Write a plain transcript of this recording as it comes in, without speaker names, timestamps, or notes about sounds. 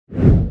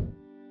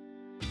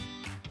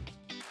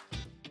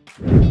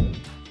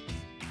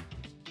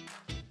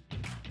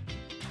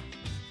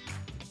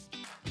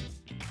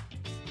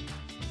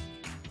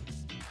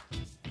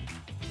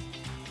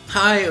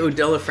Hi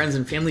Odella friends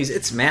and families,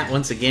 it's Matt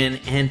once again,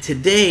 and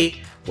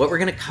today what we're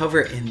going to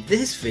cover in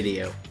this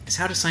video is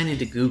how to sign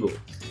into Google.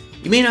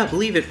 You may not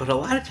believe it, but a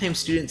lot of times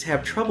students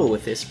have trouble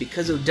with this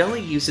because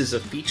Odella uses a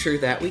feature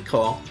that we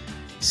call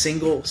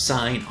single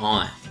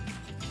sign-on.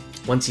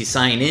 Once you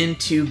sign in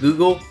to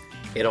Google,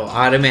 it'll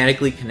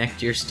automatically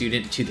connect your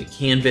student to the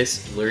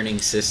Canvas learning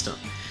system.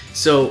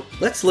 So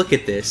let's look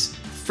at this.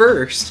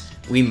 First,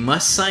 we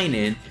must sign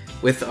in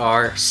with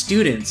our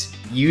student's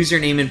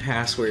username and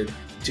password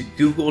to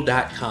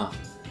google.com.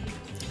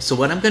 So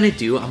what I'm going to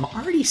do, I'm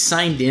already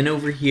signed in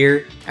over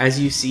here as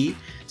you see,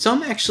 so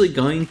I'm actually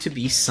going to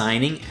be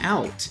signing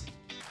out.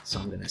 So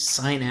I'm going to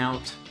sign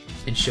out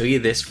and show you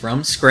this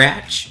from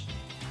scratch.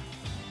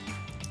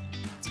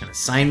 It's going to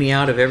sign me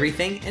out of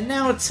everything, and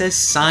now it says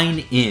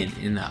sign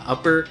in the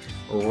upper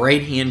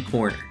right hand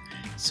corner.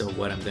 So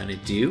what I'm going to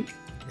do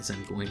is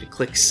I'm going to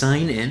click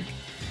sign in,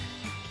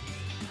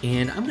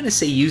 and I'm going to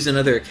say use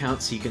another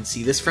account so you can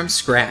see this from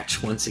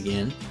scratch once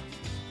again.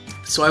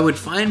 So I would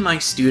find my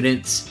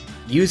student's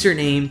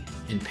username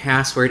and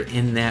password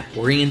in that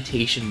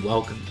orientation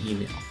welcome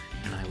email,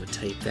 and I would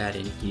type that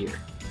in here.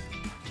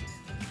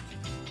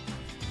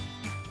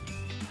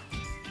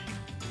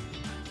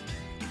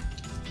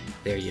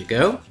 There you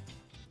go.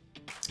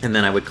 And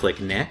then I would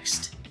click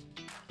next,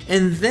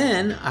 and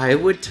then I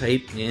would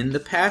type in the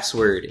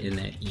password in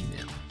that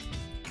email.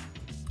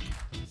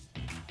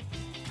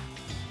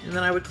 And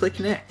then I would click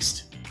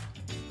next.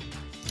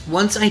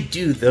 Once I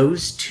do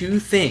those two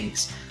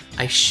things,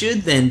 I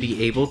should then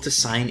be able to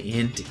sign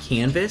in to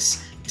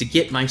Canvas to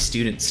get my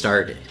student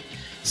started.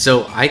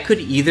 So I could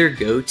either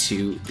go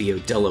to the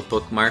Odella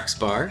bookmarks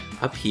bar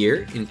up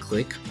here and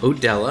click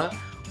Odella,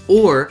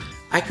 or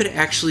I could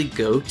actually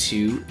go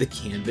to the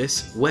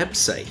Canvas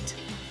website.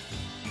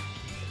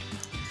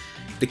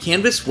 The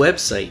Canvas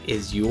website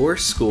is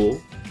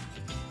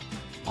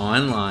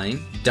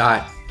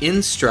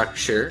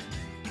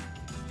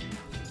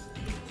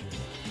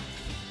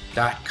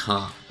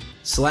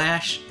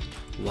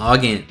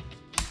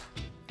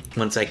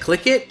Once I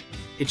click it,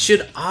 it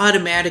should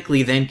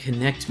automatically then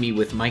connect me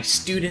with my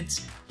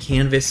student's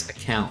Canvas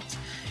account.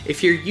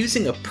 If you're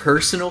using a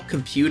personal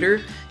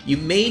computer, you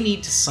may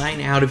need to sign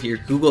out of your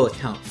Google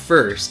account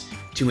first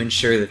to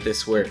ensure that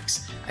this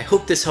works. I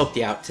hope this helped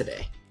you out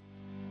today.